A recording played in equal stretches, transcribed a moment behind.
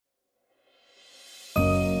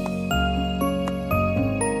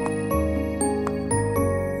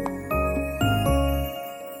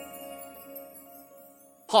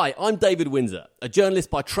Hi, I'm David Windsor, a journalist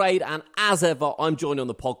by trade, and as ever, I'm joined on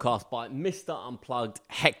the podcast by Mr. Unplugged,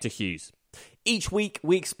 Hector Hughes. Each week,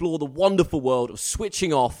 we explore the wonderful world of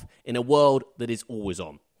switching off in a world that is always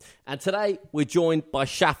on. And today, we're joined by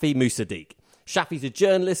Shafi Musaddique. Shafi's a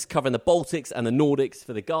journalist covering the Baltics and the Nordics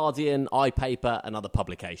for The Guardian, iPaper, and other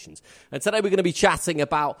publications. And today, we're going to be chatting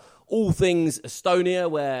about all things Estonia,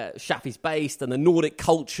 where Shafi's based, and the Nordic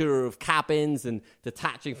culture of cabins and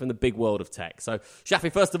detaching from the big world of tech. So,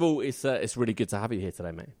 Shafi, first of all, it's really good to have you here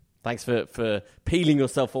today, mate. Thanks for peeling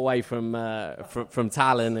yourself away from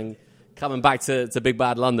Tallinn and coming back to big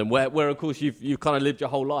bad London, where of course you've kind of lived your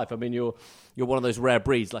whole life. I mean, you're one of those rare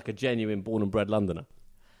breeds, like a genuine born and bred Londoner.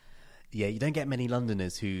 Yeah, you don't get many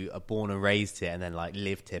Londoners who are born and raised here and then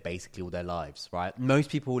lived here basically all their lives, right? Most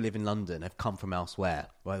people who live in London have come from elsewhere,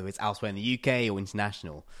 whether it's elsewhere in the UK or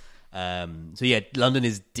international. So yeah, London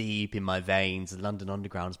is deep in my veins. London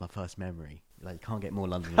Underground is my first memory. You can't get more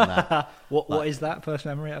London than that. What is that first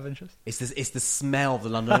memory out of interest? It's the smell of the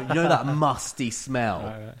London. You know that musty smell.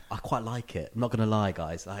 Right. I quite like it. I'm not gonna lie,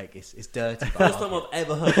 guys. It's dirty. First time I've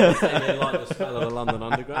ever heard anything like the smell of the London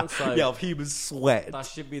Underground. So yeah, of human sweat. That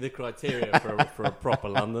should be the criteria for a proper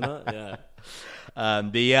Londoner. Yeah.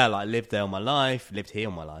 But yeah, lived there all my life. Lived here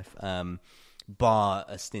all my life. Bar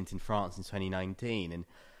a stint in France in 2019, and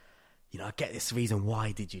I get this reason.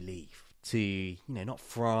 Why did you leave? To, not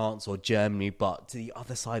France or Germany, but to the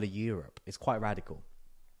other side of Europe. It's quite radical.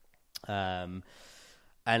 And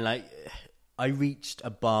I reached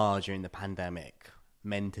a bar during the pandemic,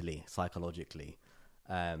 mentally, psychologically.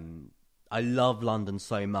 I love London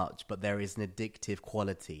so much, but there is an addictive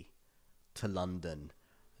quality to London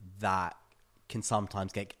that can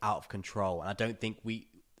sometimes get out of control. And I don't think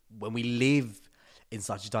when we live in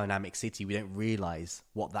such a dynamic city, we don't realize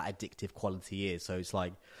what that addictive quality is. So it's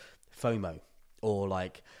like FOMO, or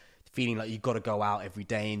feeling like you've got to go out every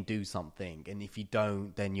day and do something, and if you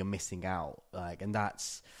don't, then you're missing out. And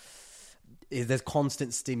there's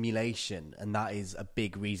constant stimulation, and that is a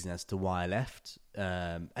big reason as to why I left.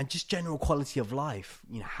 And just general quality of life,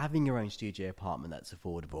 having your own studio apartment that's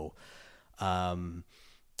affordable, and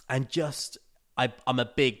just I'm a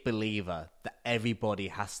big believer that everybody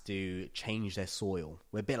has to change their soil.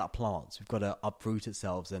 We're a bit like plants. We've got to uproot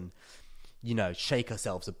ourselves and shake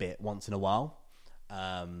ourselves a bit once in a while.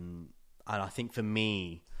 And I think for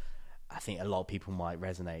me, I think a lot of people might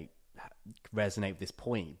resonate with this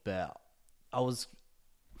point, but I was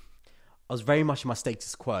very much in my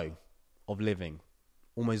status quo of living,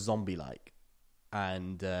 almost zombie-like.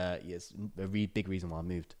 And yes, a really big reason why I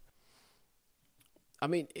moved. I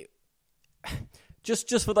mean,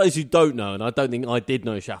 just for those who don't know, and I don't think I did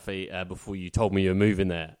know Shafi before you told me you were moving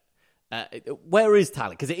there. Where is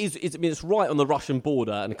Tallinn? Because it's right on the Russian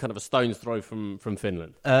border and kind of a stone's throw from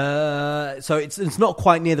Finland. So it's not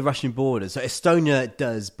quite near the Russian border. So Estonia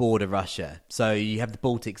does border Russia. So you have the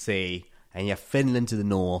Baltic Sea, and you have Finland to the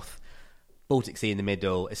north, Baltic Sea in the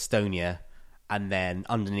middle, Estonia, and then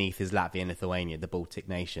underneath is Latvia and Lithuania, the Baltic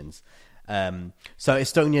nations. So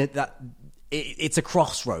Estonia, it's a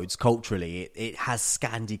crossroads culturally. It has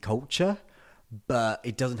Scandi culture, but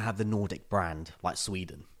it doesn't have the Nordic brand like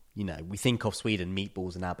Sweden. We think of Sweden,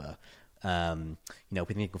 meatballs and ABBA.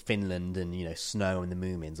 We think of Finland and, snow and the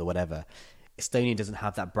Moomins or whatever. Estonia doesn't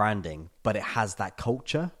have that branding, but it has that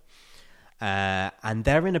culture. And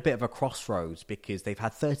they're in a bit of a crossroads because they've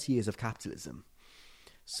had 30 years of capitalism.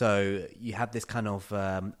 So you have this kind of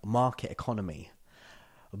market economy,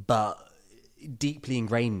 but deeply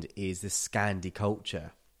ingrained is this Scandi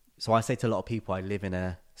culture. So I say to a lot of people, I live in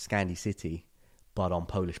a Scandi city, but on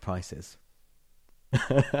Polish prices.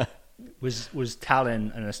 Was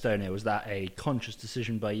Tallinn and Estonia, was that a conscious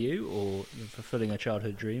decision by you, or fulfilling a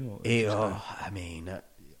childhood dream? Or I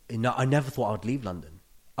never thought I'd leave London.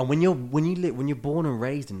 And when you're born and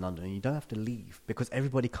raised in London, you don't have to leave because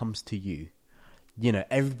everybody comes to you.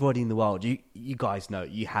 Everybody in the world. You guys know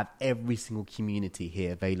you have every single community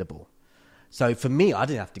here available. So for me, I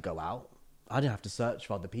didn't have to go out. I didn't have to search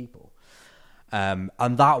for other people.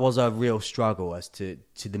 And that was a real struggle as to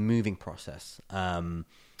the moving process.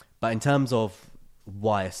 But in terms of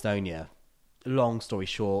why Estonia, long story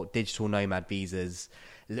short, digital nomad visas,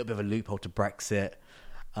 a little bit of a loophole to Brexit.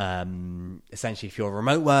 Essentially, if you're a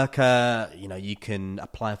remote worker, you can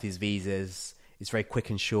apply for these visas. It's very quick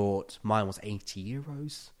and short. Mine was 80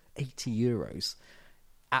 euros. 80 euros.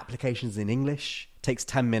 Applications in English. Takes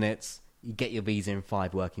 10 minutes. You get your visa in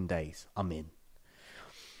 5 working days. I'm in.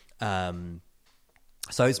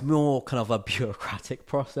 So it's more kind of a bureaucratic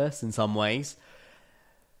process in some ways.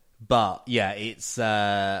 But yeah, it's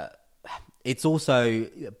also,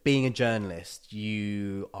 being a journalist,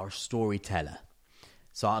 you are a storyteller.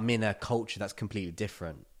 So I'm in a culture that's completely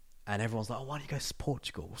different. And everyone's like, oh, why don't you go to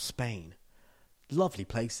Portugal or Spain? Lovely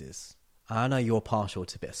places. I know you're partial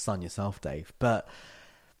to a bit of sun yourself, Dave, but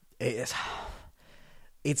it's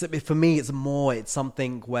for me, it's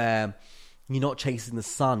something where you're not chasing the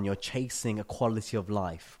sun, you're chasing a quality of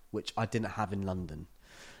life, which I didn't have in London,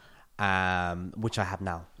 which I have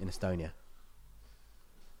now in Estonia.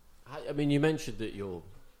 I mean, you mentioned that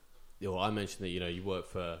I mentioned that, you work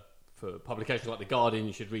for publications like The Guardian.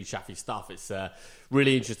 You should read Shafi's stuff. It's a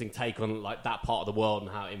really interesting take on like that part of the world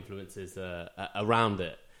and how it influences around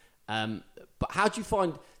it. But how do you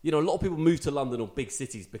find, a lot of people move to London or big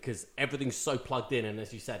cities because everything's so plugged in, and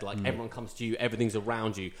as you said, like everyone comes to you, everything's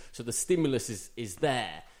around you, so the stimulus is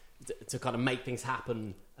there to kind of make things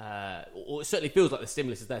happen, or it certainly feels like the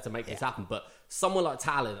stimulus is there to make things happen. But somewhere like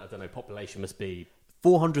Tallinn, I don't know, population must be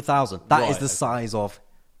 400,000. That is the size of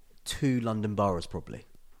 2 London boroughs, probably.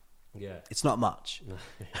 Yeah, it's not much.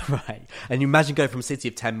 Right? And you imagine going from a city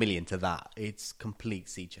of 10 million to that. It's complete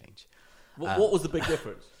sea change. What was the big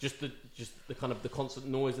difference? Just the kind of the constant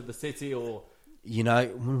noise of the city, or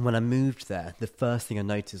when I moved there, the first thing I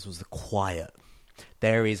noticed was the quiet.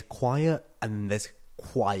 There is quiet and there's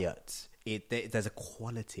quiet. There's a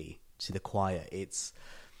quality to the quiet. I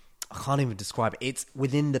can't even describe it. It's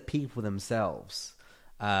within the people themselves.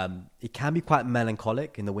 It can be quite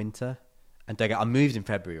melancholic in the winter. And I moved in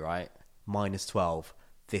February, right? -12,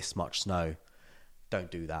 this much snow. Don't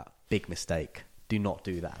do that. Big mistake. Do not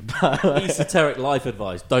do that. Esoteric life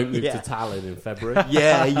advice: don't move to Tallinn in February.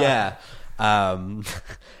 Yeah. And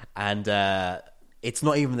it's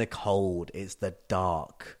not even the cold; it's the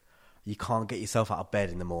dark. You can't get yourself out of bed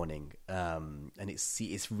in the morning, and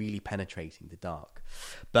it's really penetrating, the dark.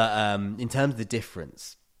 But in terms of the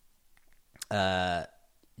difference,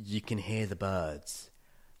 you can hear the birds.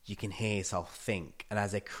 You can hear yourself think. And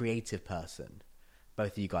as a creative person,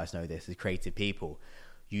 both of you guys know this, as creative people,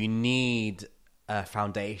 you need a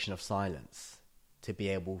foundation of silence to be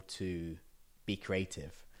able to be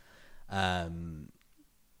creative.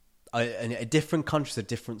 Different countries have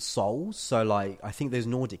different souls. So, like, I think those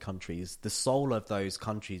Nordic countries, the soul of those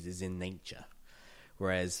countries is in nature.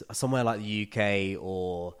 Whereas somewhere like the UK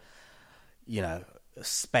or,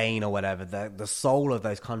 Spain or whatever, the soul of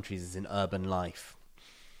those countries is in urban life.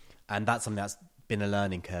 And that's something that's been a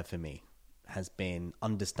learning curve for me, has been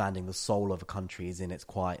understanding the soul of a country is in its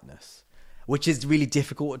quietness, which is really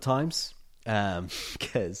difficult at times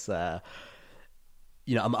because, I'm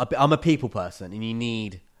a people person, and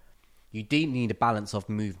you do need a balance of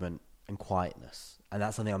movement and quietness. And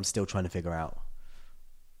that's something I'm still trying to figure out.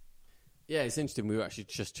 Yeah, it's interesting. We were actually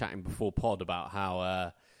just chatting before pod about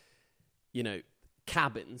how,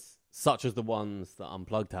 cabins, such as the ones that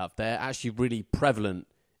Unplugged have, they're actually really prevalent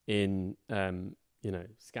in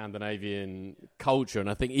Scandinavian culture, and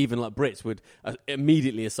I think even like Brits would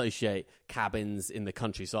immediately associate cabins in the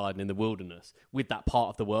countryside and in the wilderness with that part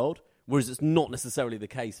of the world, whereas it's not necessarily the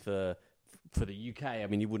case for the UK. I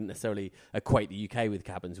mean, you wouldn't necessarily equate the UK with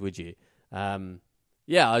cabins, would you?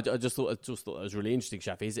 I just thought that was really interesting,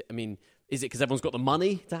 Shafi. Is it because everyone's got the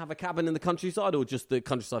money to have a cabin in the countryside, or just the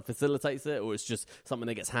countryside facilitates it, or it's just something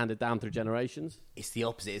that gets handed down through generations? It's the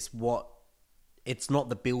opposite. It's not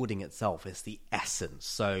the building itself, it's the essence.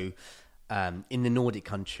 So in the Nordic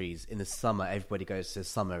countries, in the summer, everybody goes to a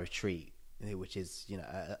summer retreat, which is,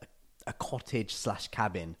 a cottage /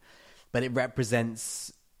 cabin. But it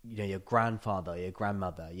represents, your grandfather, your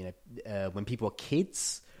grandmother. When people are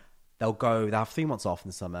kids, they'll have 3 months off in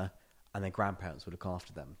the summer, and their grandparents will look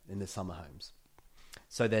after them in the summer homes.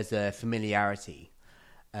 So there's a familiarity.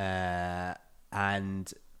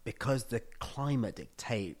 And because the climate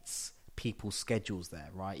dictates people's schedules there,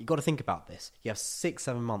 right? You've got to think about this. You have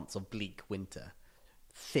 6-7 months of bleak winter,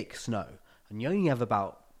 thick snow, and you only have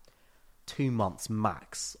about 2 months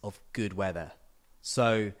max of good weather.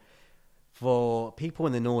 So for people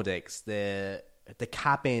in the Nordics, the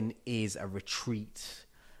cabin is a retreat.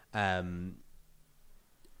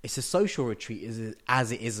 It's a social retreat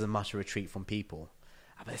as it is as much a retreat from people.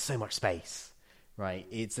 But there's so much space, right?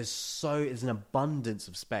 It's an abundance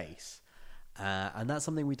of space. And that's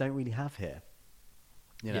something we don't really have here.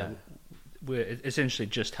 Yeah, it's interesting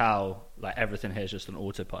just how like everything here is just on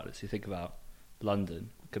autopilot. So you think about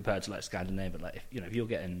London compared to like Scandinavia. Like if you're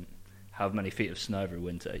getting however many feet of snow every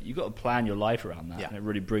winter, you've got to plan your life around that, and it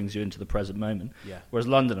really brings you into the present moment. Yeah. Whereas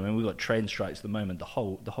London, we've got train strikes at the moment. The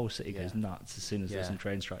whole city goes nuts as soon as there's some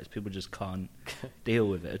train strikes. People just can't deal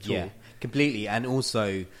with it at all. Yeah, completely. And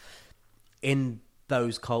also in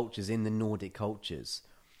those cultures, in the Nordic cultures,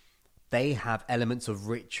 they have elements of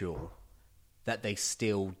ritual that they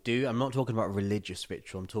still do. I'm not talking about religious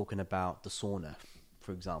ritual. I'm talking about the sauna.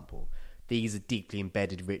 for example. These are deeply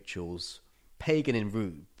embedded rituals, pagan in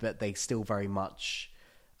root, but they still very much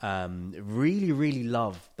really, really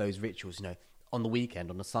love those rituals. You know, on the weekend,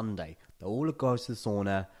 on a Sunday, they'll all go to the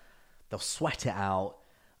sauna, they'll sweat it out.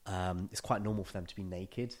 It's quite normal for them to be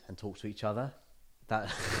naked and talk to each other. That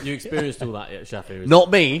You experienced all that yet, Shafi?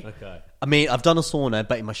 Not me. Okay. I mean, I've done a sauna,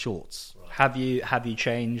 but in my shorts. Have you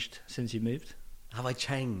changed since you moved? Have I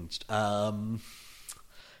changed?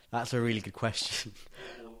 That's a really good question.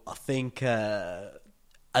 I think a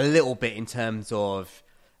little bit in terms of,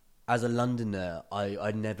 as a Londoner,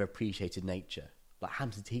 I never appreciated nature. Like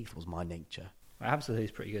Hampstead Heath was my nature. Hampstead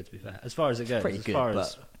Heath's pretty good, to be fair. As far as it goes, pretty as good, far but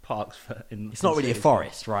as parks it's not really a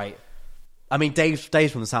forest, right? I mean, Dave's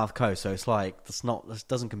from the south coast, so it's like this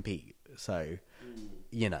doesn't compete. So,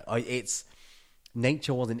 you know, it's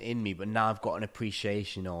nature wasn't in me, but now I've got an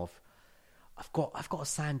appreciation of. I've got a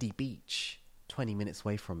sandy beach 20 minutes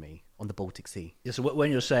away from me on the Baltic Sea. Yeah, so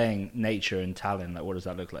when you're saying nature in Tallinn, like what does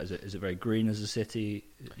that look like? Is it very green as a city?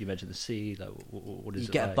 You mentioned the sea. Like what is it?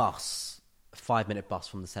 You get like? a bus, a 5-minute bus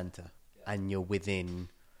from the centre, and you're within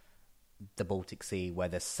the Baltic Sea where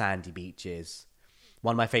there's sandy beaches.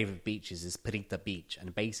 One of my favourite beaches is Pirita Beach,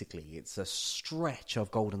 and basically it's a stretch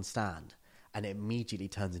of golden sand, and it immediately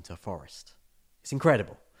turns into a forest. It's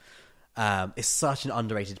incredible. It's such an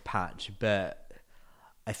underrated patch, but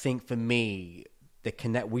I think for me,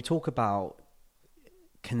 we talk about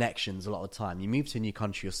connections a lot of the time. You move to a new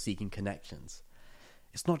country, you're seeking connections.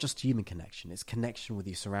 It's not just human connection, it's connection with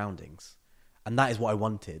your surroundings. And that is what I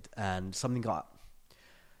wanted, and something I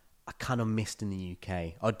kind of missed in the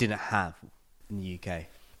UK, or didn't have in the UK.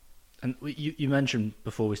 And you mentioned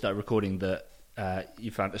before we started recording that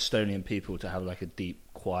you found Estonian people to have like a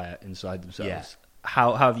deep quiet inside themselves. Yeah.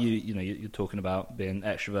 How have you're talking about being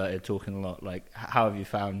extroverted, talking a lot, like how have you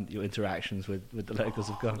found your interactions with the locals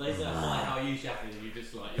have gone? They say, hi, how are you, Shafi? And you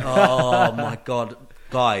just like... Oh my God.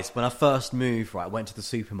 Guys, when I first moved, I went to the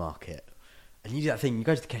supermarket. And you do that thing, you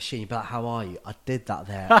go to the cashier and you're like, how are you? I did that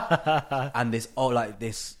there. And this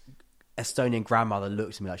Estonian grandmother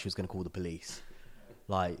looked at me like she was going to call the police.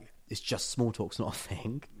 Like, it's just small talk's not a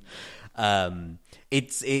thing.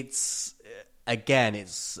 It's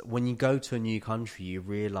when you go to a new country, you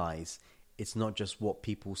realise it's not just what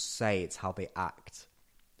people say, it's how they act.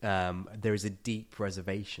 There is a deep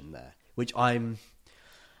reservation there, which I'm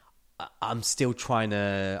still trying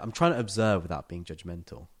to observe without being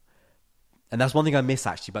judgmental. And that's one thing I miss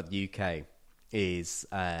actually about the UK is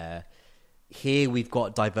here we've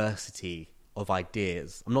got diversity of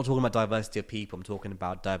ideas. I'm not talking about diversity of people, I'm talking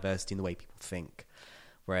about diversity in the way people think.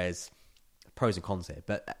 Whereas, pros and cons here,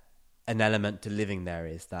 but an element to living there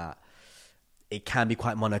is that it can be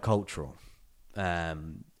quite monocultural.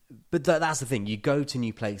 But that's the thing, you go to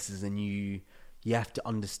new places and you have to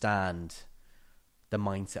understand the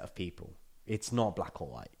mindset of people. It's not black or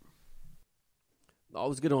white. I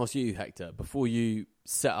was going to ask you, Hector, before you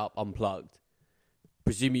set up Unplugged,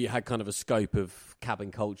 presumably you had kind of a scope of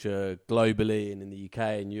cabin culture globally and in the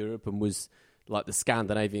UK and Europe, and was like the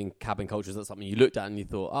Scandinavian cabin culture, is that something you looked at and you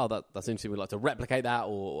thought, oh, that's interesting, we'd like to replicate that,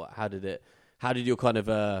 or how did your kind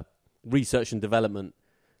of research and development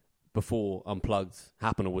before Unplugged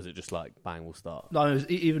happen, or was it just like, bang, we'll start? No, it was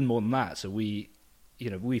even more than that. So we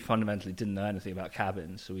fundamentally didn't know anything about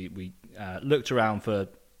cabins, so we looked around for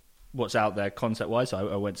what's out there concept-wise.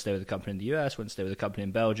 So I went to stay with a company in the US, went to stay with a company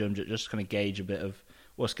in Belgium, just kind of gauge a bit of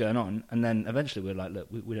what's going on. And then eventually we were like, look,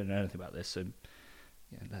 we don't know anything about this, so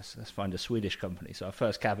yeah, let's find a Swedish company. So our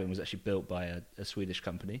first cabin was actually built by a Swedish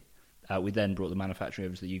company. We then brought the manufacturing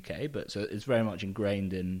over to the UK, but so it's very much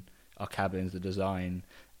ingrained in our cabins, the design.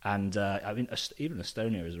 And I mean, even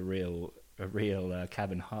Estonia is a real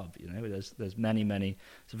cabin hub. You know, there's many.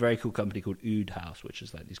 It's a very cool company called Oud House, which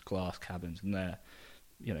is like these glass cabins, and they're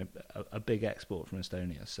a big export from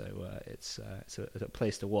Estonia. So it's a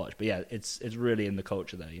place to watch. But yeah, it's really in the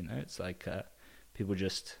culture there. You know, it's like people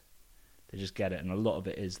just get it, and a lot of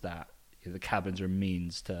it is that the cabins are a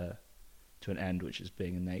means to an end, which is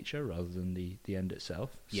being in nature rather than the end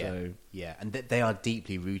itself. Yeah, so, yeah, and they are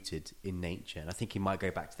deeply rooted in nature, and I think you might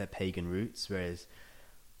go back to their pagan roots. Whereas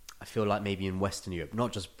I feel like maybe in Western Europe,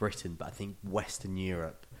 not just Britain, but I think Western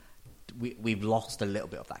Europe, we've lost a little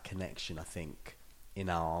bit of that connection. I think in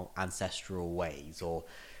our ancestral ways, or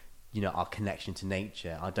our connection to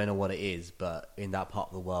nature. I don't know what it is, but in that part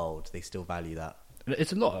of the world, they still value that.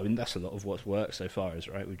 It's a lot. I mean, that's a lot of what's worked so far, is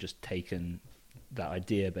right. We've just taken that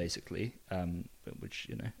idea basically, which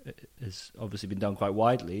has obviously been done quite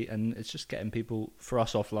widely, and it's just getting people, for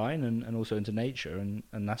us, offline and also into nature,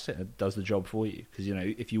 and that's it. It does the job for you, because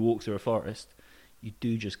if you walk through a forest, you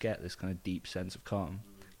do just get this kind of deep sense of calm.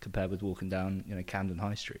 compared with walking down, Camden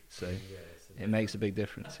High Street. So it makes a big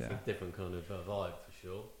difference. It's a different kind of vibe for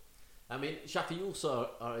sure. I mean, Shafi, you also,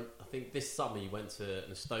 I think this summer you went to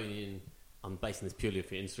an Estonian. I'm basing this purely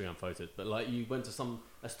off your Instagram photos, but like you went to some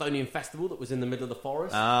Estonian festival that was in the middle of the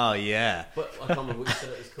forest. Oh yeah, but I can't remember which it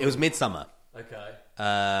was called. It was Midsummer.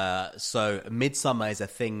 Okay. So Midsummer is a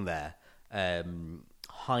thing there,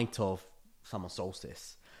 height of summer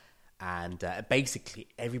solstice, and basically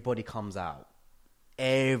everybody comes out.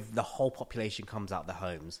 The whole population comes out their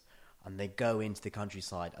homes, and they go into the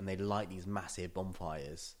countryside and they light these massive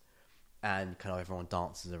bonfires, and kind of everyone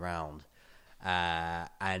dances around.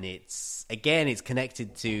 And it's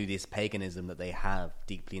connected to this paganism that they have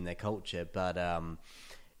deeply in their culture, but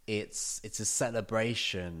it's a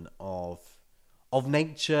celebration of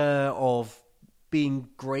nature, of being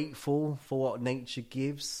grateful for what nature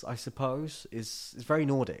gives. I suppose it's very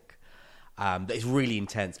Nordic. It's really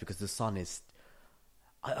intense because the sun is.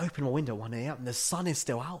 I opened my window 1 a.m. and the sun is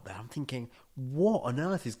still out there. I'm thinking, what on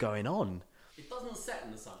earth is going on? It doesn't set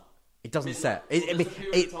in the summer. It doesn't set. There's a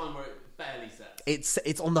period of time where it barely sets.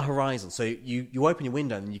 It's on the horizon, so you open your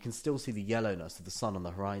window and you can still see the yellowness of the sun on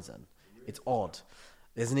the horizon. It's odd.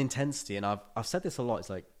 There's an intensity, and I've said this a lot. It's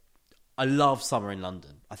like I love summer in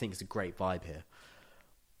London. I think it's a great vibe here,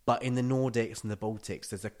 but in the Nordics and the Baltics,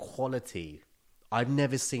 there's a quality I've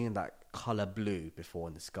never seen that color blue before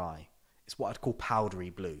in the sky. It's what I'd call powdery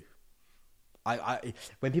blue. I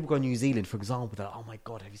when people go to New Zealand, for example, they're like, "Oh my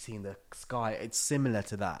God, have you seen the sky?" It's similar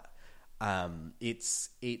to that.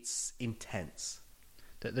 It's intense.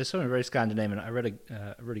 There's something very Scandinavian. I read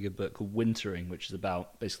a really good book called Wintering, which is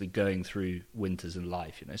about basically going through winters in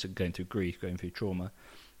life. So going through grief, going through trauma,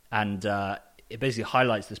 and it basically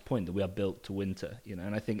highlights this point that we are built to winter.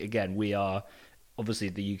 And I think again we are. Obviously,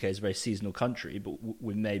 the UK is a very seasonal country, but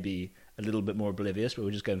we may be a little bit more oblivious, but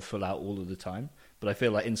we're just going full out all of the time. But I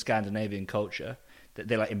feel like in Scandinavian culture, that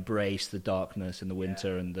they like embrace the darkness in the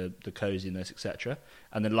winter and the coziness, etc.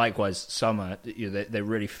 And then likewise, summer, they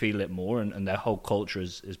really feel it more, and their whole culture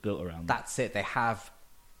is built around that. That's it. They have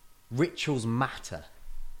rituals matter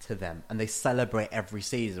to them, and they celebrate every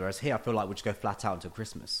season. Whereas here, I feel like we just go flat out until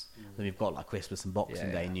Christmas. Then we've got like Christmas and Boxing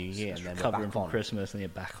Day, New Year, and then we're back on Christmas, and you're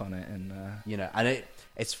back on it, and and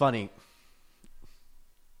it's funny.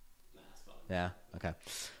 Yeah. Okay.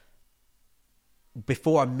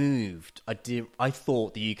 Before I moved, I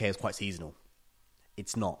thought the UK was quite seasonal.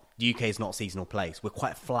 It's not. The UK is not a seasonal place. We're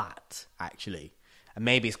quite flat, actually, and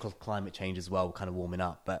maybe it's because climate change as well. We're kind of warming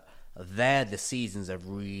up, but there the seasons are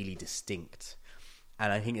really distinct.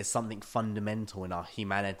 And I think there's something fundamental in our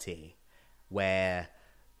humanity where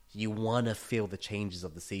you want to feel the changes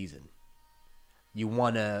of the season. You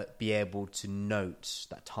want to be able to note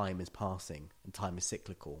that time is passing and time is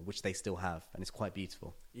cyclical, which they still have, and it's quite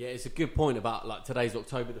beautiful. Yeah, it's a good point about like today's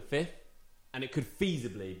October the 5th, and it could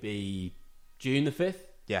feasibly be June the 5th.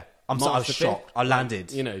 Yeah, I was shocked. I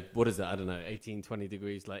landed. What is that? I don't know, 18, 20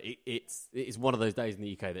 degrees. Like it's one of those days in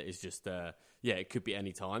the UK that is just, it could be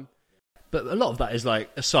any time. But a lot of that is like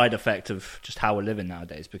a side effect of just how we're living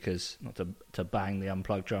nowadays, because not to bang the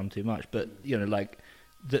Unplugged drum too much, but like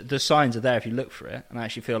the signs are there if you look for it. And I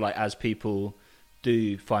actually feel like as people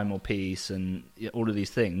do find more peace and all of these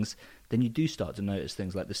things, then you do start to notice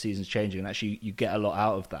things like the seasons changing, and actually you get a lot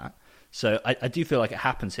out of that. So I do feel like it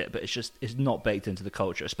happens here, but it's not baked into the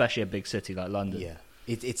culture, especially a big city like London. Yeah,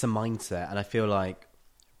 it's a mindset, and I feel like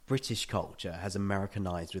British culture has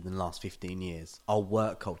Americanized within the last 15 years. Our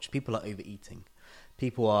work culture, people are overeating,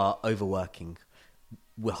 people are overworking,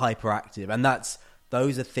 we're hyperactive, and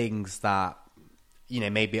those are things that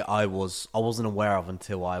maybe I wasn't aware of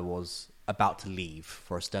until I was about to leave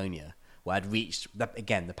for Estonia, where I'd reached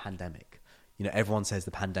the pandemic. Everyone says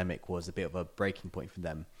the pandemic was a bit of a breaking point for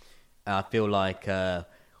them, and I feel like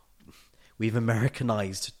we've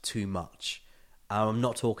Americanized too much. I'm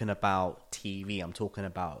not talking about TV. I'm talking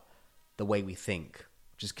about the way we think,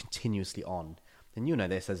 which is continuously on. And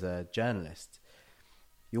this as a journalist,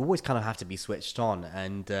 you always kind of have to be switched on,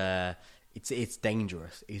 and it's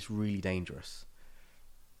dangerous. It's really dangerous.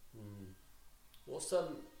 What's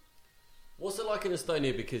it like in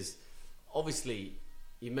Estonia? Because obviously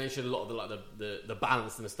you mentioned a lot of the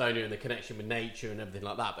balance in Estonia and the connection with nature and everything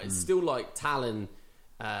like that, but it's still like Tallinn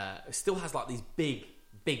still has like these big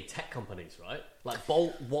tech companies, right? Like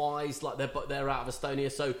Bolt, Wise, like they're out of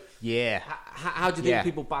Estonia. So yeah, how do you think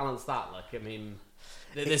people balance that? Like, I mean,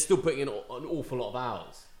 they're still putting in an awful lot of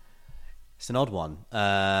hours. It's an odd one.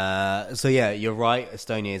 So yeah, you're right.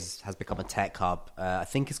 Estonia has become a tech hub. I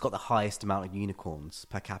think it's got the highest amount of unicorns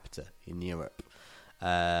per capita in Europe.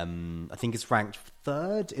 I think it's ranked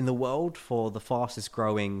 3rd in the world for the fastest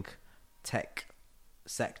growing tech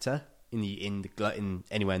sector in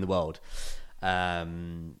anywhere in the world.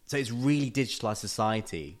 So it's really digitalized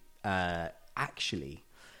society. Actually,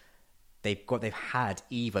 they've had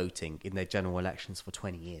e-voting in their general elections for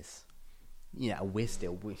 20 years. We're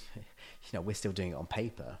still doing it on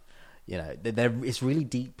paper. It's really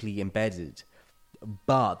deeply embedded,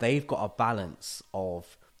 but they've got a balance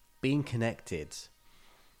of being connected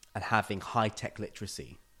and having high-tech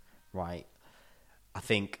literacy, right? I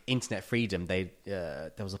think internet freedom,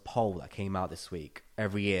 there was a poll that came out this week.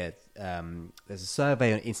 Every year, there's a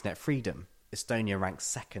survey on internet freedom. Estonia ranks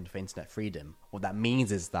second for internet freedom. What that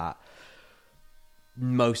means is that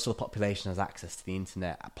most of the population has access to the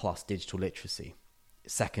internet plus digital literacy,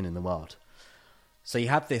 second in the world. So you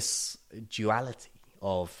have this duality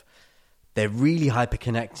of they're really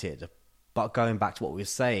hyper-connected, but going back to what we were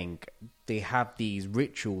saying, they have these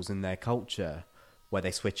rituals in their culture where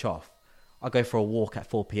they switch off. I go for a walk at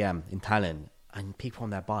 4 p.m. in Tallinn, and people on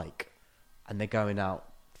their bike, and they're going out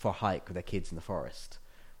for a hike with their kids in the forest.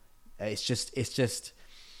 It's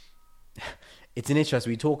an interest.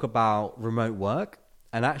 We talk about remote work,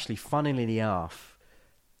 and actually, funnily enough,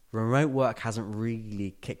 remote work hasn't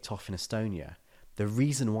really kicked off in Estonia. The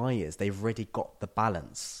reason why is they've already got the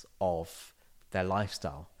balance of their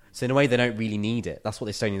lifestyle. So in a way, they don't really need it. That's what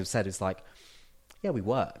the Estonians have said. It's like, yeah, we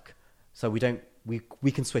work, so we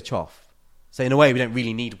can switch off. So in a way, we don't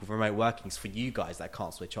really need remote working. It's for you guys that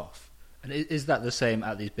can't switch off. And is that the same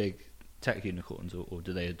at these big tech unicorns, or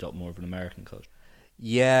do they adopt more of an American culture?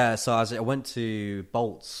 Yeah, so I went to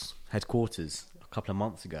Bolt's headquarters a couple of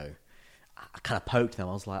months ago. I kind of poked them.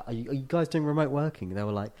 I was like, are you guys doing remote working? And they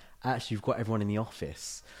were like, actually, you've got everyone in the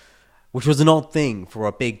office, which was an odd thing for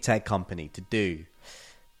a big tech company to do.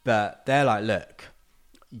 But they're like, look,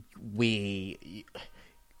 we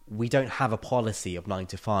don't have a policy of 9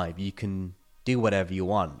 to 5. You can do whatever you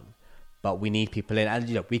want, but we need people in.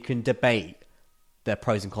 And we can debate the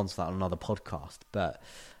pros and cons of that on another podcast. But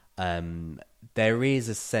there is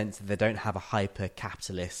a sense that they don't have a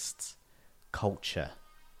hyper-capitalist culture,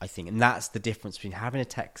 I think. And that's the difference between having a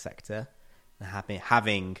tech sector and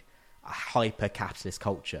having a hyper-capitalist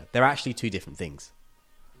culture. They're actually two different things.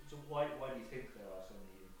 So why do you think there are so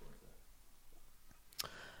many unicorns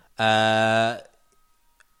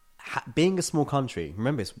there? Being a small country,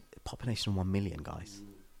 remember, it's a population of 1 million, guys.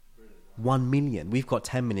 1 million. We've got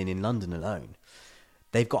 10 million in London alone.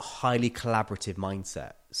 They've got highly collaborative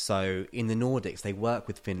mindset. So in the Nordics, they work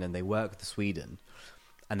with Finland, they work with Sweden,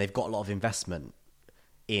 and they've got a lot of investment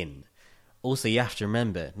in. Also, you have to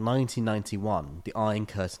remember, 1991, the Iron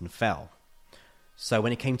Curtain fell. So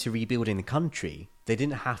when it came to rebuilding the country, they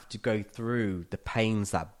didn't have to go through the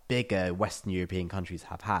pains that bigger Western European countries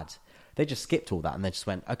have had. They just skipped all that and they just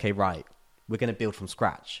went, okay, right, we're going to build from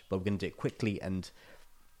scratch, but we're going to do it quickly and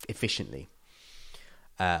efficiently.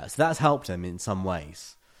 So that's helped them in some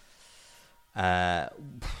ways. It'll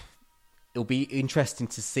be interesting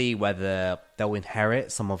to see whether they'll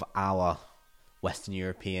inherit some of our Western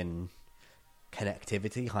European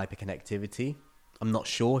connectivity, hyper-connectivity. I'm not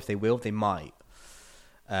sure if they will. They might.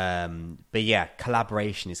 But yeah,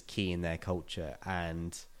 collaboration is key in their culture,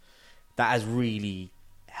 and that has really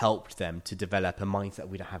helped them to develop a mindset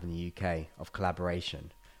we don't have in the UK of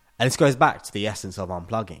collaboration. And this goes back to the essence of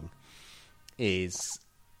unplugging, is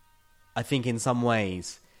I think in some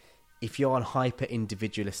ways, if you're on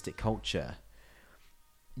hyper-individualistic culture,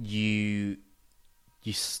 you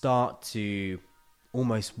start to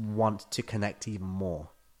almost want to connect even more.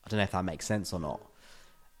 I don't know if that makes sense or not.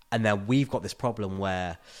 And then we've got this problem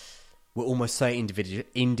where we're almost so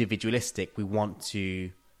individualistic, we want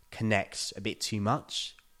to connect a bit too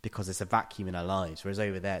much because there's a vacuum in our lives, whereas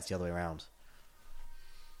over there it's the other way around.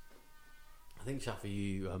 I think, Shafi,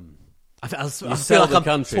 you I sell feel like the I'm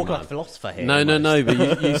country, talking man. like a philosopher here. No,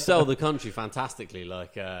 but you sell the country fantastically.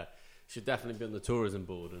 Like, should definitely be on the tourism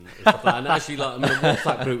board and stuff like that. And actually, like, I'm in a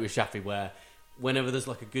WhatsApp group with Shafi where whenever there's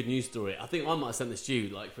like a good news story, I think I might have sent this to you.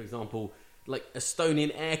 Like, for example, like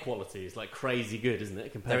Estonian air quality is like crazy good, isn't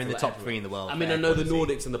it? Compared They're in to the like top everywhere. 3 in the world. I mean, I know the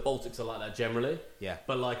Nordics and the Baltics are like that generally. Yeah.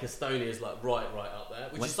 But like Estonia is like right up there,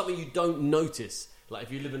 which is something you don't notice. Like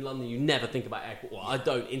if you live in London, you never think about air quality. Well, I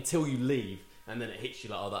don't until you leave, and then it hits you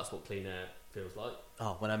like, oh, that's what clean air feels like.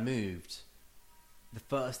 Oh, when I moved, the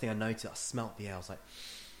first thing I noticed, I smelt the air. I was like,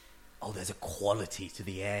 oh, there's a quality to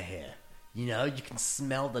the air here. You know, you can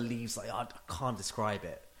smell the leaves. Like, I can't describe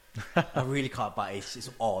it. I really can't, but it's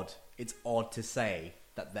odd. It's odd to say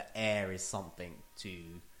that the air is something to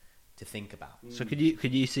think about. So could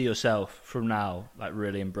you see yourself from now like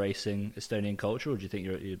really embracing Estonian culture, or do you think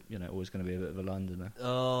you're always going to be a bit of a Londoner?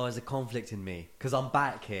 Oh, there's a conflict in me because I'm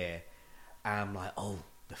back here and I'm like, oh,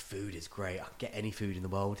 the food is great. I can get any food in the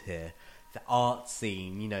world here. The art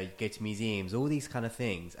scene, you know, you go to museums, all these kind of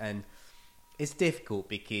things. And it's difficult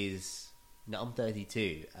because, you know, I'm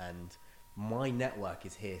 32 and my network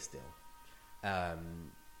is here still.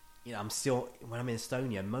 You know, I'm still, when I'm in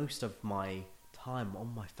Estonia, most of my time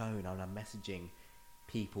on my phone and I'm messaging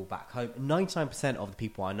people back home. 99% of the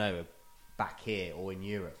people I know are back here or in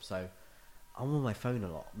Europe. So I'm on my phone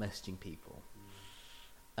a lot, messaging people.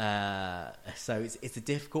 So it's a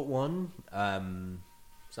difficult one.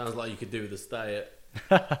 Sounds like you could do with a stay at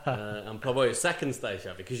and probably a second stay,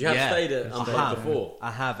 Shafi, because you have stayed at Unplugged before. I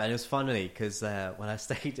have, and it was funny because when I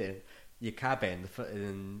stayed in your cabin,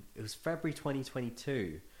 it was February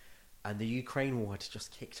 2022, and the Ukraine war had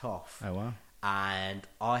just kicked off. Oh wow! And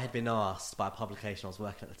I had been asked by a publication I was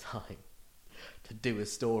working at the time to do a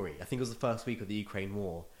story. I think it was the first week of the Ukraine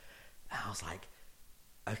war, and I was like,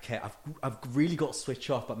 okay, I've really got to switch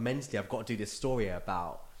off, but mentally I've got to do this story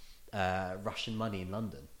about Russian money in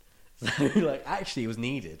London. So, like, actually, it was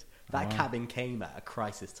needed. That cabin came at a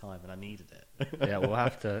crisis time, and I needed it. Yeah, we'll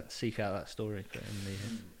have to seek out that story.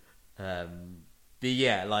 But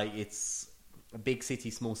yeah, like, it's a big city,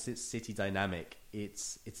 small city dynamic.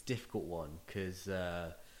 It's a difficult one because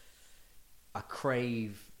I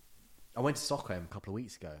went to Stockholm a couple of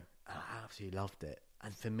weeks ago, and I absolutely loved it.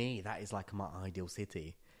 And for me, that is like my ideal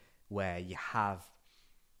city, where you have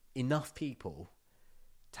enough people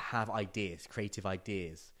to have ideas, creative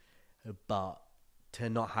ideas, but to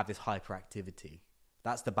not have this hyperactivity.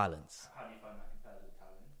 That's the balance. How do you find that compared with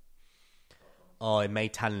Tallinn? Oh, it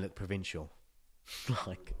made Tallinn look provincial.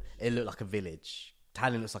 Like, it looked like a village.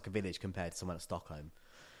 Tallinn looks like a village compared to someone at Stockholm.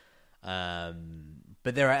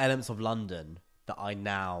 But there are elements of London that I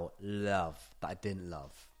now love that I didn't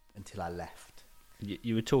love until I left.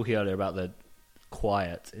 You were talking earlier about the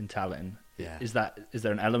quiet in Tallinn. Yeah. Is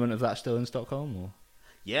there an element of that still in Stockholm? Or?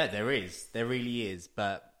 Yeah, there is. There really is.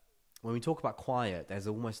 But when we talk about quiet, there's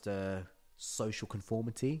almost a social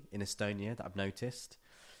conformity in Estonia that I've noticed,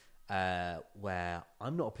 where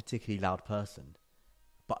I'm not a particularly loud person,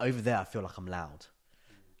 but over there I feel like I'm loud.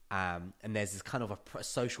 And there's this kind of a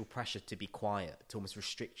social pressure to be quiet, to almost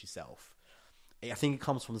restrict yourself. I think it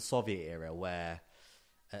comes from the Soviet era where,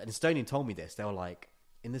 an Estonian told me this, they were like,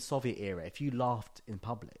 in the Soviet era, if you laughed in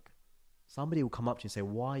public, somebody will come up to you and say,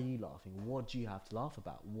 why are you laughing? What do you have to laugh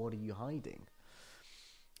about? What are you hiding?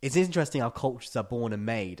 It's interesting how cultures are born and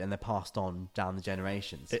made and they're passed on down the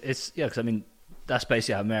generations. Because I mean, that's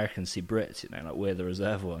basically how Americans see Brits, you know, like we're the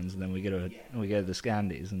reserve ones, and then we go to the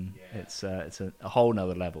Scandies, and it's a whole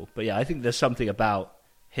nother level. But yeah, I think there's something about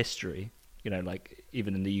history, you know, like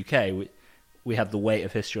even in the UK, we have the weight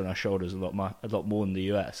of history on our shoulders a lot more than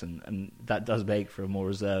the US, and that does make for a more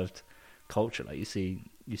reserved culture. Like you see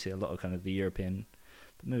a lot of kind of the European,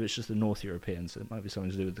 but maybe it's just the North Europeans. So it might be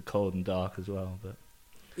something to do with the cold and dark as well. But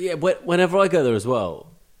yeah, whenever I go there as well,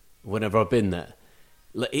 whenever I've been there,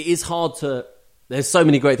 like, it is hard to. There's so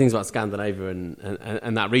many great things about Scandinavia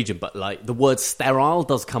and that region, but like the word sterile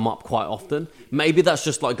does come up quite often. Maybe that's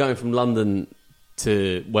just like going from London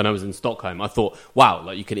to when I was in Stockholm. I thought, wow,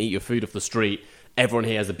 like you can eat your food off the street. Everyone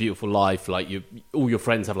here has a beautiful life. Like all your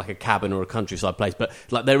friends have like a cabin or a countryside place. But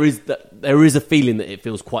like there is a feeling that it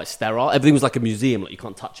feels quite sterile. Everything was like a museum. Like you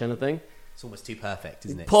can't touch anything. It's almost too perfect,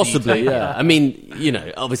 isn't it? Possibly, yeah. I mean, you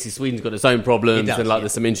know, obviously Sweden's got its own problems, and like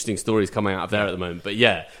there's some interesting stories coming out of there at the moment. But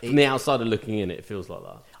yeah, from the outsider looking in, it feels like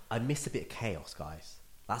that. I miss a bit of chaos, guys.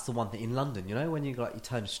 That's the one thing in London. You know, when you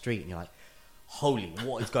turn the street and you're like, "Holy,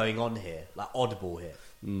 what is going on here?" Like audible here.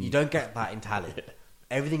 You don't get that in Tallinn.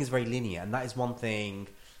 Everything is very linear, and that is one thing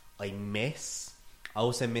I miss. I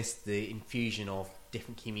also miss the infusion of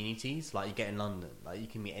different communities, like you get in London. Like you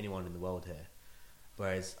can meet anyone in the world here.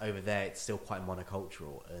 Whereas over there, it's still quite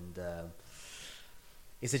monocultural, and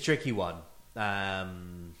it's a tricky one.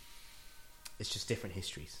 It's just different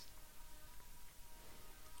histories.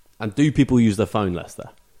 And do people use their phone less there?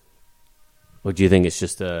 Or do you think it's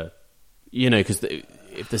just because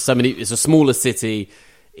if there's so many, it's a smaller city.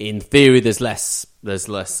 In theory, there's less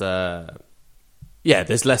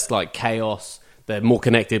like chaos. They're more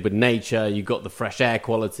connected with nature. You've got the fresh air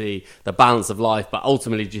quality, the balance of life. But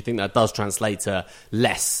ultimately, do you think that does translate to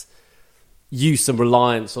less use and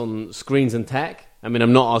reliance on screens and tech? I mean,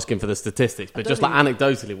 I'm not asking for the statistics, but just like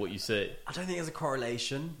anecdotally what you see. I don't think there's a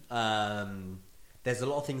correlation. There's a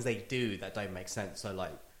lot of things they do that don't make sense. So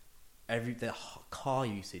like the car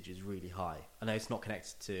usage is really high. I know it's not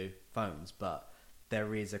connected to phones, but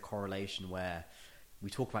there is a correlation where we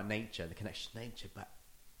talk about nature, the connection to nature, but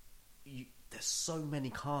there's so many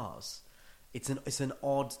cars. It's an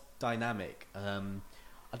odd dynamic.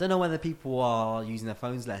 I don't know whether people are using their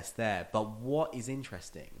phones less there, but what is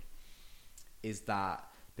interesting is that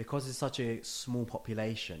because it's such a small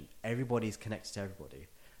population, everybody's connected to everybody.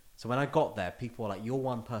 So when I got there, people were like, "You're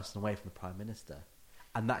one person away from the Prime Minister,"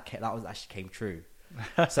 and that actually came true.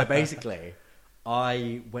 So basically,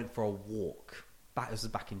 I went for a walk. This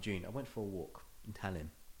was back in June. I went for a walk in Tallinn,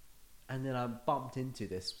 and then I bumped into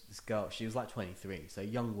this girl. She was like 23, so a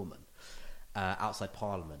young woman, outside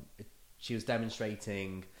Parliament. She was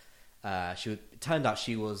demonstrating. It turned out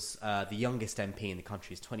she was the youngest MP in the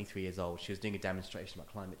country. She's 23 years old. She was doing a demonstration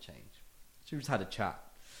about climate change. She just had a chat.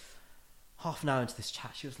 Half an hour into this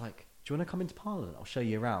chat, she was like, "Do you want to come into Parliament? I'll show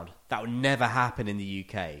you around." That would never happen in the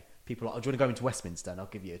UK. People are like, "Oh, do you want to go into Westminster and I'll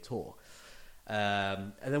give you a tour?"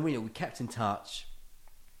 And then we kept in touch.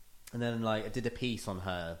 And then I did a piece on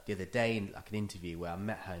her the other day, in an interview where I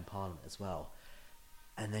met her in Parliament as well.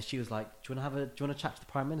 And then she was like, "Do you want to chat to the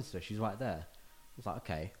Prime Minister? She's right there." I was like,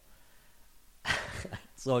 "Okay."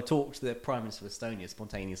 So I talked to the Prime Minister of Estonia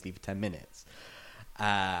spontaneously for 10 minutes.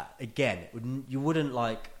 Again, you wouldn't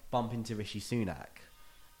bump into Rishi Sunak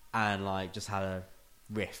and just had a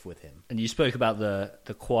riff with him. And you spoke about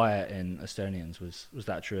the quiet in Estonians. Was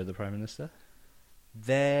that true of the Prime Minister?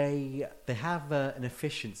 They have an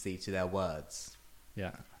efficiency to their words.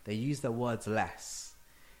 Yeah. They use their words less.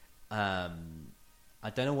 I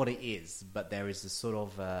don't know what it is, but there is a sort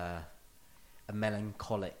of a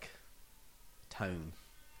melancholic tone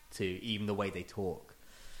to even the way they talk.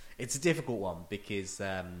 It's a difficult one because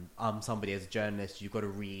I'm somebody, as a journalist, you've got to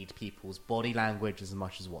read people's body language as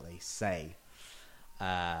much as what they say.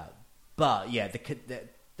 But yeah,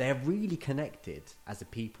 they're really connected as a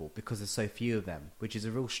people because there's so few of them, which is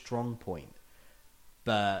a real strong point.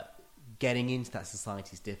 But getting into that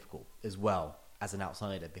society is difficult as well as an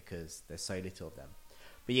outsider because there's so little of them.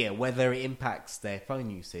 But yeah, whether it impacts their phone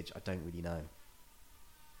usage, I don't really know.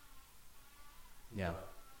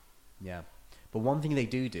 Yeah. But one thing they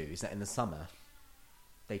do is that in the summer,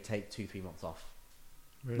 they take 2-3 months off.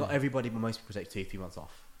 Really? Not everybody, but most people take 2-3 months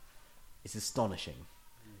off. It's astonishing.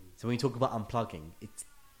 So when you talk about unplugging,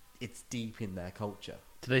 it's deep in their culture.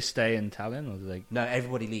 Do they stay in Tallinn or do they? No,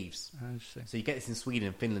 everybody leaves. Oh, interesting. So you get this in Sweden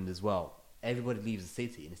and Finland as well. Everybody leaves the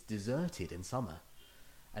city and it's deserted in summer.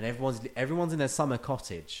 And everyone's in their summer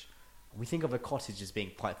cottage. We think of a cottage as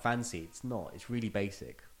being quite fancy. It's not. It's really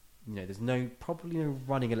basic. There's probably no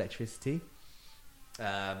running electricity.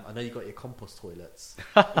 I know you've got your compost toilets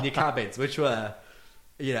in your cabins, which were,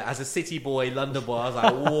 as a city boy, London boy, I was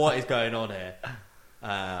like, what is going on here?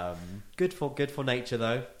 Good for nature,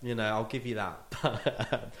 though. I'll give you that.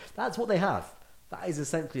 But that's what they have. That is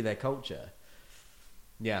essentially their culture.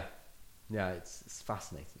 Yeah, it's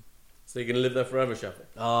fascinating. So you're going to live there forever, Shafi?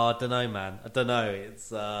 Oh, I don't know, man. I don't know.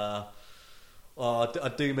 It's I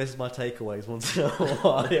do miss my takeaways once in a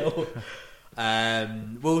while.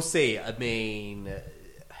 We'll see. I mean,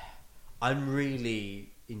 I'm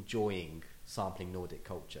really enjoying sampling Nordic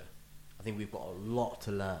culture. I think we've got a lot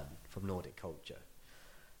to learn from Nordic culture.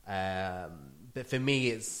 But for me,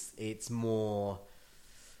 it's more,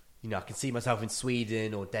 I can see myself in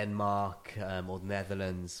Sweden or Denmark or the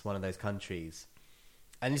Netherlands, one of those countries.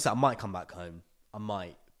 And I might come back home. I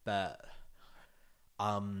might, but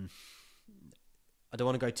I don't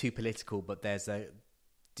want to go too political, but there's a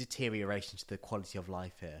deterioration to the quality of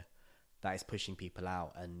life here that is pushing people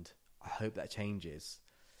out, and I hope that changes.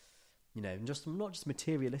 Not just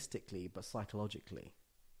materialistically, but psychologically.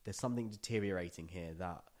 There's something deteriorating here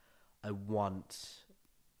that I want.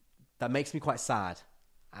 That makes me quite sad,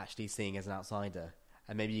 actually, seeing as an outsider.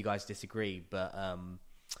 And maybe you guys disagree, but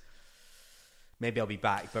maybe I'll be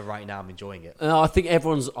back. But right now, I'm enjoying it. I think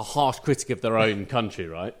everyone's a harsh critic of their own country,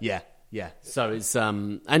 right? Yeah. So it's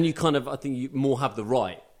and you I think you more have the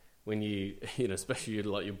right when you especially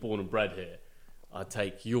you're born and bred here. I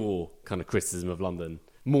take your kind of criticism of London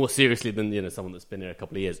more seriously than someone that's been here a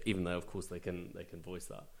couple of years, even though of course they can voice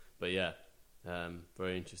that. But yeah,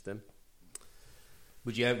 very interesting.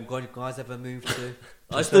 Would you guys ever move to?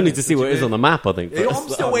 I still need to see where it is on the map. I think I'm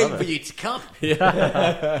still waiting for you to come.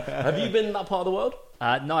 Yeah. Have you been in that part of the world?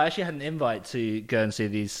 No, I actually had an invite to go and see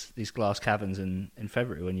these glass caverns in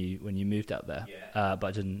February when you moved out there. Yeah. But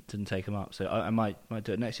I didn't take them up, so I might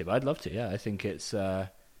do it next year. But I'd love to. Yeah, I think it's. I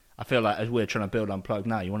feel like as we're trying to build Unplugged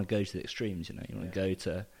now, you want to go to the extremes. You want to go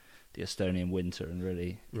to the Estonian winter and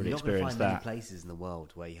really experience that. You're not going to find many places in the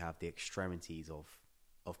world where you have the extremities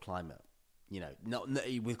of climate. Not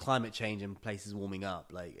with climate change and places warming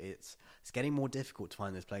up. It's getting more difficult to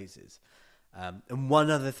find those places. And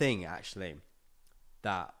one other thing, actually,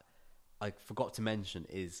 that I forgot to mention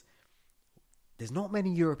is there's not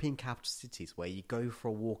many European capital cities where you go for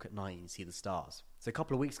a walk at night and you see the stars. So a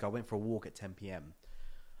couple of weeks ago, I went for a walk at 10 p.m.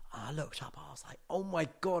 I looked up, I was like, oh my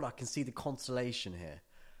God, I can see the constellation here.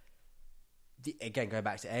 Again, going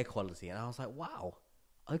back to air quality, and I was like, wow,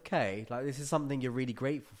 okay, like this is something you're really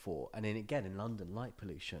grateful for. And then again, in London, light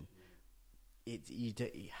pollution.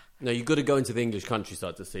 No, you've got to go into the English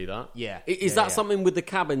countryside to see that. Yeah. Is that something with the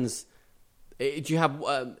cabins? Do you have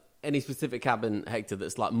any specific cabin, Hector,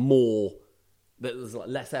 that's like more, that there's like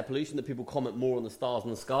less air pollution, that people comment more on the stars in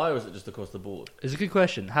the sky, or is it just across the board? It's a good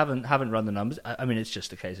question. Haven't run the numbers. I mean, it's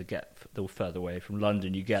just a case of the further away from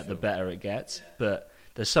London you get, the better it gets. Yeah. But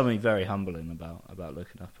there's something very humbling about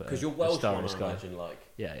looking up at because you're Welsh, starry sky. Imagine, like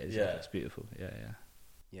It's beautiful.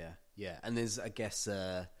 Yeah. And there's, I guess,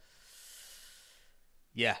 I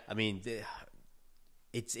mean,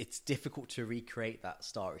 it's difficult to recreate that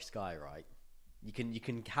starry sky, right? You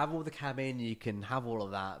can have all the cabin, you can have all of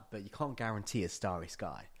that, but you can't guarantee a starry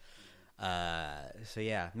sky. So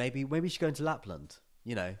yeah, maybe you should go into Lapland.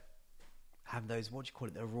 You know, have those, what do you call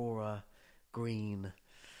it, the aurora green.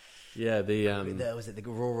 Yeah, was it the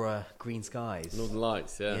aurora green skies? Northern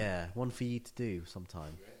Lights. Yeah, one for you to do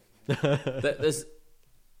sometime.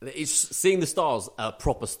 Seeing the stars a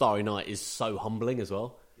proper starry night is so humbling as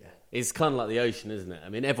well. It's kind of like the ocean, isn't it? I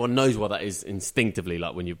mean, everyone knows what that is instinctively.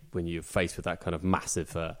 Like when you're faced with that kind of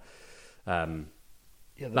massive,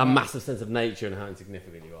 massive sense of nature and how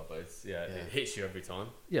insignificant you are. But it hits you every time.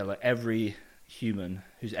 Yeah, like every human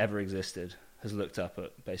who's ever existed has looked up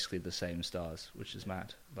at basically the same stars, which is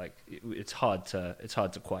mad. Like it's hard to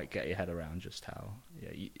quite get your head around just how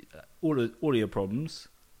all of your problems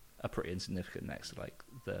are pretty insignificant next to like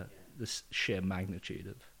the sheer magnitude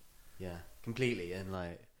of. Yeah, completely, and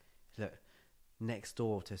like. Look, next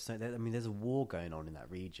door to, I mean, there's a war going on in that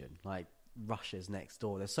region. Like Russia's next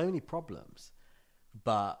door. There's so many problems,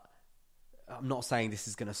 but I'm not saying this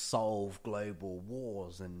is going to solve global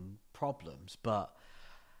wars and problems. But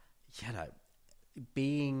you know,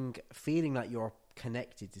 feeling like you're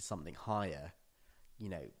connected to something higher. You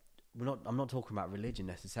know, I'm not talking about religion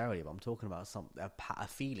necessarily, but I'm talking about a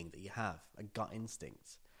feeling that you have, a gut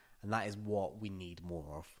instinct, and that is what we need more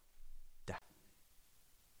of.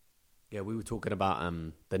 Yeah, we were talking about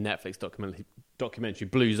the Netflix documentary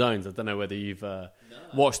Blue Zones. I don't know whether you've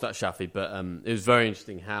watched that, Shafi, but it was very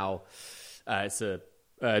interesting how it's a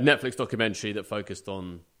Netflix documentary that focused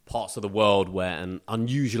on parts of the world where an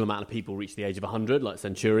unusual amount of people reach the age of 100, like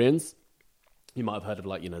centurions. You might have heard of,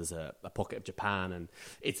 like, you know, there's a pocket of Japan and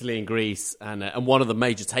Italy and Greece, and one of the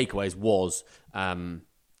major takeaways was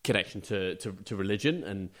connection to religion,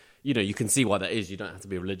 and you know, you can see why that is. You don't have to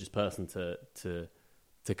be a religious person to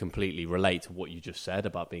completely relate to what you just said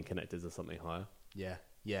about being connected to something higher.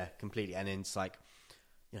 Yeah, completely. And it's like,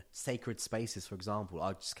 you know, sacred spaces, for example.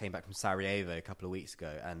 I just came back from Sarajevo a couple of weeks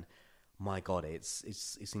ago, and my God, it's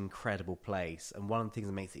an incredible place. And one of the things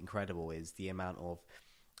that makes it incredible is the amount of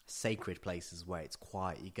sacred places where it's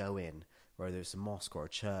quiet. You go in, whether it's a mosque or a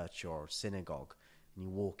church or a synagogue, and you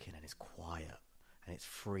walk in and it's quiet and it's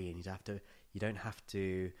free, and you don't have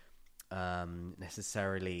to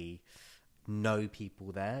necessarily know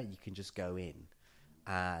people there. You can just go in,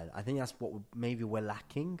 and I think that's what maybe we're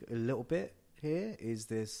lacking a little bit here, is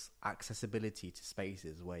this accessibility to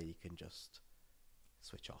spaces where you can just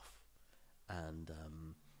switch off and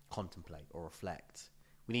contemplate or reflect.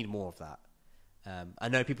 We need more of that. I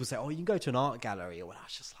know people say, oh, you can go to an art gallery, or I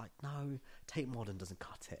was just like, no, Tate Modern doesn't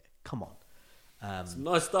cut it, come on. Some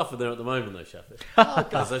nice stuff in there at the moment, though, Shafi. I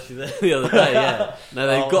was actually there the other day. Yeah,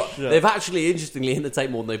 no, they've actually, interestingly, in the Tate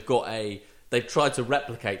Modern, they've tried to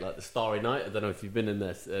replicate like the Starry Night. I don't know if you've been in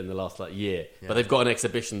this in the last year, but they've got an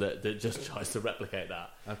exhibition that just tries to replicate that.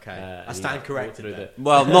 Okay, I stand corrected.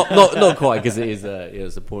 Well, not quite, because it is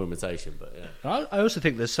it's a poor imitation, but yeah. I also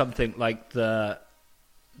think there's something like the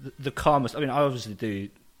calmest. I mean, I obviously do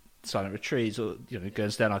silent retreats, or go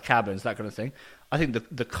and stay in our cabins, that kind of thing. I think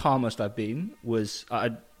the calmest I've been was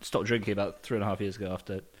I stopped drinking about 3.5 years ago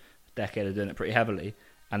after a decade of doing it pretty heavily,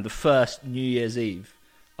 and the first New Year's Eve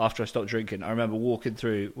after I stopped drinking, I remember walking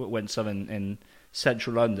through, went some in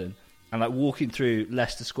central London, and like walking through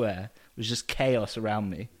Leicester Square was just chaos around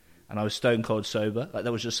me, and I was stone cold sober. Like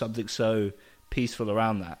there was just something so peaceful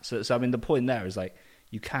around that. So I mean, the point there is like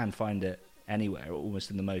you can find it anywhere,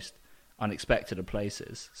 almost in the most unexpected of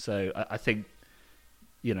places. So I think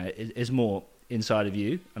it's more inside of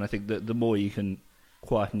you, and I think that the more you can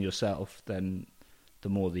quieten yourself, then the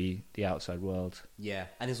more the outside world. Yeah,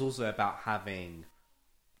 and it's also about having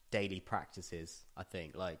daily practices. I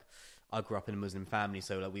think, like, I grew up in a Muslim family,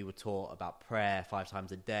 so like we were taught about prayer 5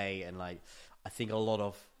 times a day, and like I think a lot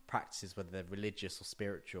of practices, whether they're religious or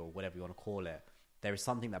spiritual, whatever you want to call it, there is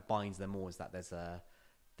something that binds them all. Is that there's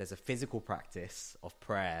a physical practice of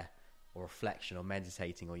prayer or reflection or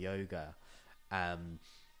meditating or yoga. I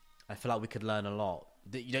feel like we could learn a lot.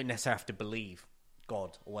 That you don't necessarily have to believe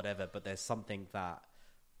God or whatever, but there's something that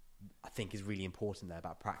I think is really important there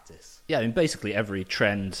about practice. Yeah, I mean, basically every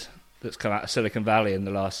trend that's come out of Silicon Valley in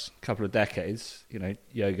the last couple of decades, you know,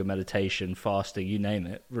 yoga, meditation, fasting, you name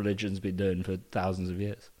it, religion's been doing for thousands of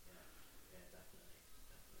years. Yeah, definitely.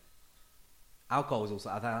 Alcohol is also,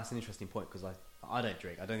 I think that's an interesting point, because I don't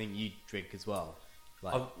drink. I don't think you drink as well.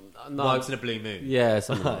 Like, no, once in a blue moon. Yeah,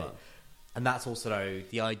 something like that. And that's also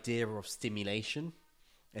the idea of stimulation.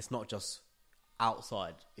 It's not just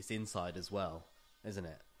outside, it's inside as well, isn't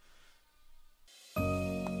it?